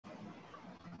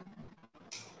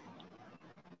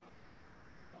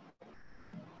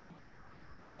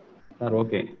Sir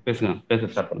okay பேசுங்க, பேச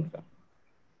start பண்ணுங்க sir.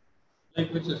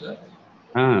 Like which is sir.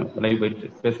 Live போயிடுச்சு,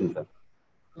 பேசுங்க sir.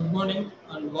 Good morning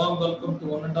and warm welcome to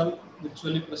one and all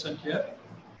virtually present here.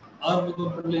 Arumugam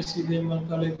Pillai Seethai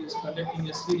College is conducting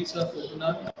a series of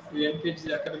webinars to engage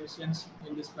the academicians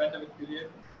in this pandemic period.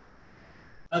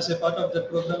 As a part of the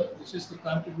program, this is the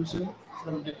contribution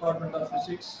from Department of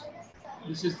Physics.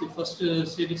 This is the first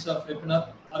series of webinar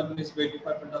organized by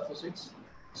Department of Physics.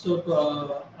 So to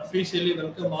officially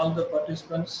welcome all the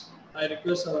participants, I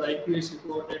request our IQAC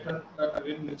coordinator, Dr.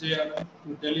 Vijayanand, to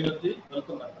deliver the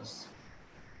welcome address.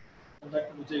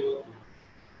 Dr. Vijay, over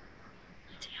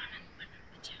to you.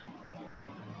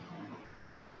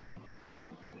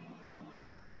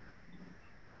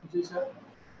 Vijay sir.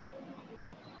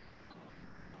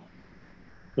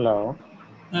 Hello.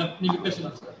 Sir.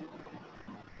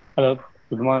 Hello.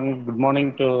 Good morning. Good morning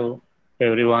to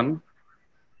everyone.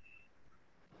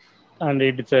 And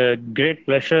it's a great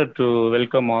pleasure to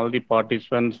welcome all the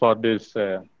participants for this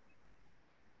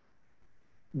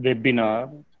webinar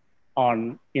on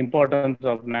importance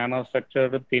of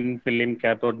nanostructured thin film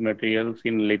cathode materials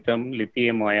in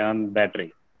lithium-ion battery.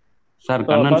 Sir So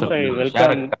Kannan first sir I ஷேரை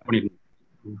welcome. Cut பண்ணிருங்க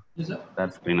Yes, sir.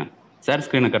 Sir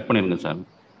ஸ்க்ரீனை cut பண்ணிருங்க sir.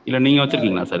 இல்லை நீங்கள்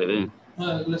வச்சிருக்கீங்களா sir இது?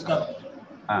 Let's start.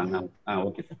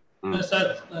 Okay sir. Sir,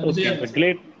 Okay, it's a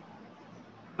great.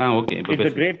 Okay, it's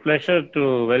a great pleasure to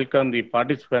welcome the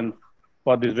participants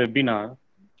for this webinar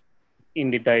in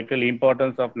the title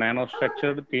Importance of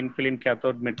Nanostructured Thin Film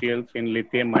Cathode Materials in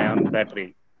Lithium-Ion Battery.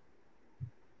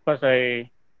 First, I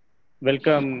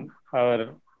welcome our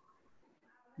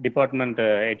department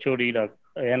HOD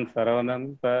Dr. N. Saravanan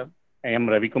sir, M.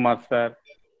 Ravikumar sir,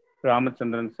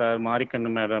 Ramachandran sir,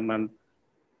 Marikannu madam,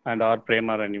 and R.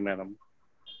 Premarani madam.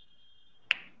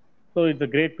 So it's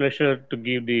a great pleasure to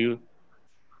give the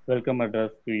welcome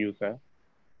address to you, sir.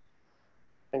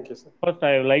 Thank you, sir. First,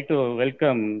 I would like to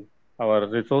welcome our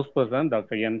resource person,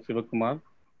 Dr. N. Sivakumar,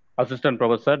 Assistant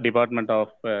Professor, Department of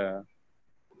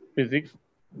Physics,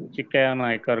 Chikkaya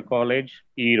Naikar College,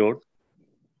 E-Road.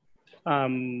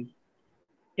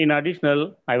 In addition,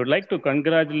 I would like to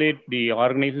congratulate the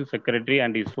organizing secretary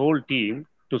and his whole team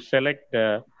to select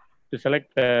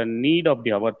the need of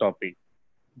the our topic,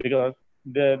 because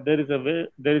there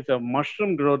is a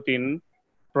mushroom growth in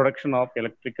production of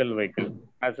electrical vehicles.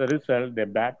 As a result, the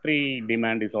battery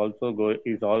demand is also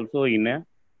in a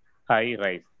high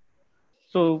rise.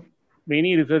 So many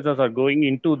researchers are going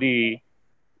into the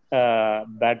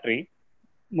battery.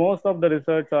 Most of the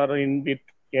research are in with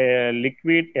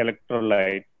liquid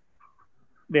electrolyte.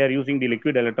 They are using the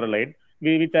liquid electrolyte,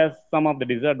 which has some of the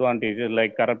disadvantages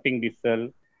like corrupting the cell,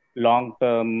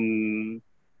 long-term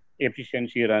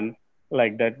efficiency run,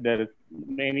 like that. There is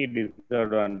many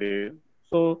disadvantages.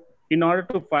 So in order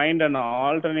to find an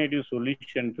alternative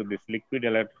solution to this liquid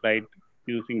electrolyte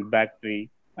using battery,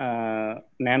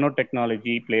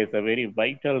 nanotechnology plays a very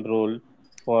vital role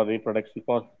for the production,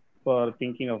 for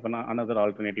thinking of another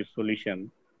alternative solution.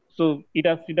 So it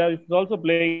is also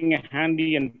playing a handy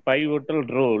and pivotal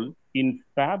role in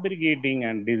fabricating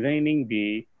and designing the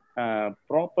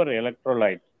proper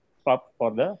electrolyte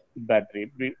for the battery,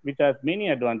 which has many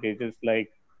advantages like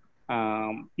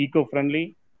eco-friendly,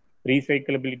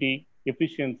 recyclability,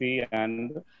 efficiency, and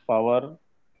power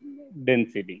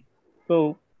density. So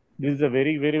this is a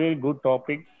very, very, very good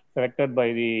topic selected by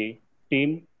the team,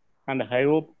 and I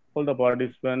hope all the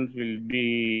participants will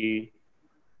be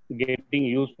getting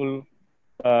useful.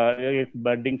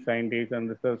 Budding scientists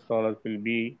and research scholars will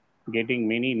be getting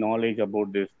many knowledge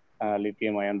about this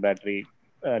lithium-ion battery,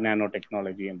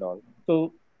 nanotechnology, and all.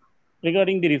 So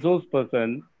regarding the resource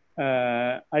person,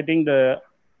 I think the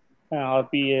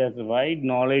RPA has wide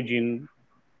knowledge in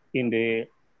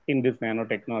this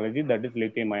nanotechnology, that is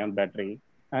lithium-ion battery,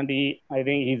 and I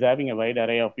think he's having a wide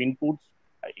array of inputs.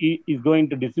 He is going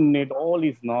to disseminate all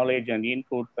his knowledge and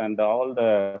inputs and all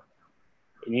the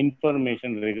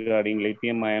information regarding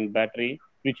lithium-ion battery,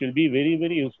 which will be very,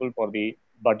 very useful for the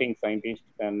budding scientists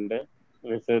and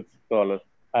research scholars.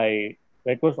 I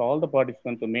request all the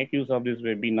participants to make use of this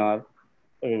webinar,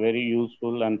 very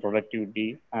useful and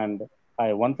productivity. And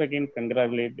I once again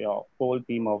congratulate the whole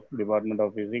team of Department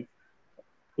of Physics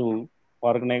to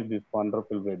organize this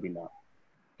wonderful webinar.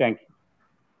 Thank you.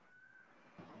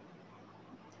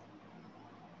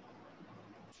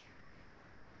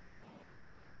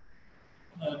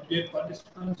 Dear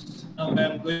participants, now I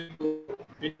am going to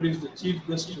introduce the chief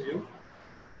guest to you.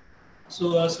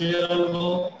 So as we all know,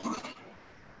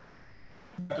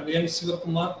 Dr. N.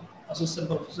 Sivakumar, Assistant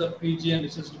Professor, PG and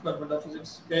Research Department of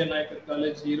Physics, K. Naikar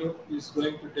College, E-Road, is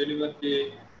going to deliver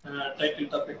the title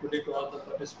topic today to all the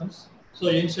participants. So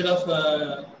instead of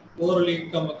orally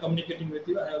communicating with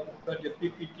you. I have prepared a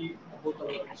PPT about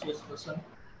our resource person.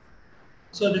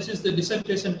 So this is the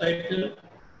dissertation title,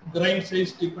 Grain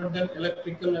Size Dependent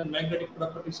Electrical and Magnetic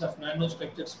Properties of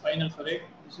Nanostructured Spinal Ferrite.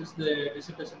 This is the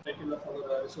dissertation title of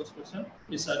our resource person.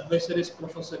 His advisor is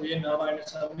Professor A.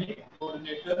 Narayanasamy,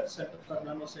 Coordinator, Center for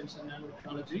Nanoscience and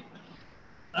Nanotechnology.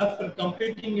 After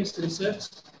completing his research,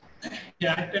 he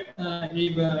acted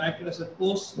as a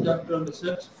postdoctoral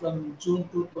research from June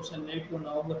 2008 to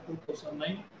November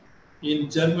 2009 in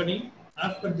Germany.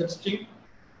 After that stint,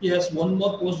 he has one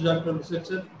more postdoctoral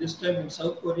researcher, this time in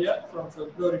South Korea from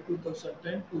February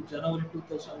 2010 to January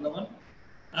 2011.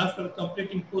 After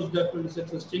completing postdoctoral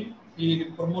research stint, he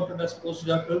promoted as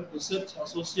postdoctoral research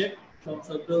associate from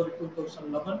February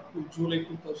 2011 to July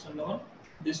 2011,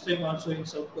 this time also in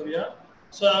South Korea.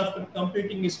 So after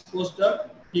completing his postdoc,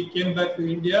 he came back to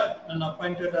India and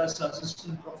appointed as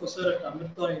assistant professor at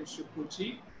Ammal Institute,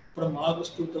 Kochi from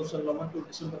August 2011 to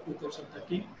December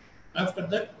 2013. After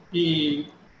that, he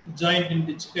joined in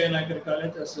the Chikayanagar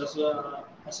College as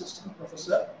assistant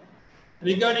professor.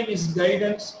 Regarding his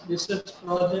guidance, research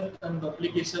project and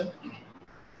application,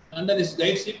 under his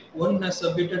guideship, one has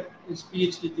submitted his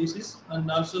PhD thesis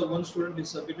and also one student is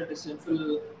submitted his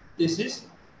MPhil thesis.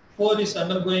 4 is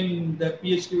undergoing the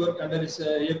PhD work under his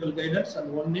able guidance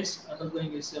and 1 is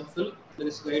undergoing his MPhil under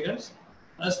his guidance.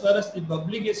 As far as the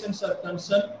publications are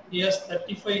concerned, he has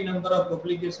 35 number of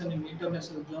publications in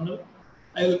international journal.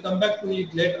 I will come back to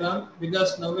it later on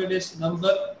because nowadays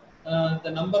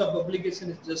the number of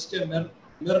publications is just a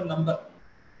mere number.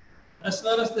 As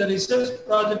far as the research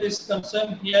project is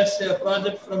concerned, he has a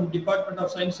project from Department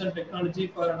of Science and Technology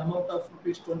for an amount of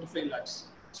rupees 25 lakhs.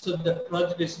 So the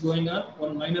project is going on.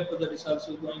 One minor project is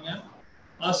also going on.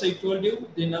 As I told you,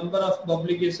 the number of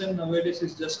publication nowadays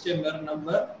is just a mere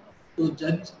number to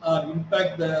judge or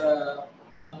impact the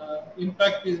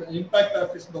impact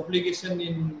of his publication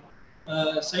in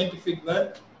scientific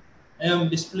world. I am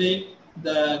displaying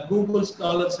the Google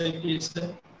Scholar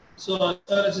citation. So as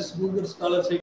far as this Google Scholar citation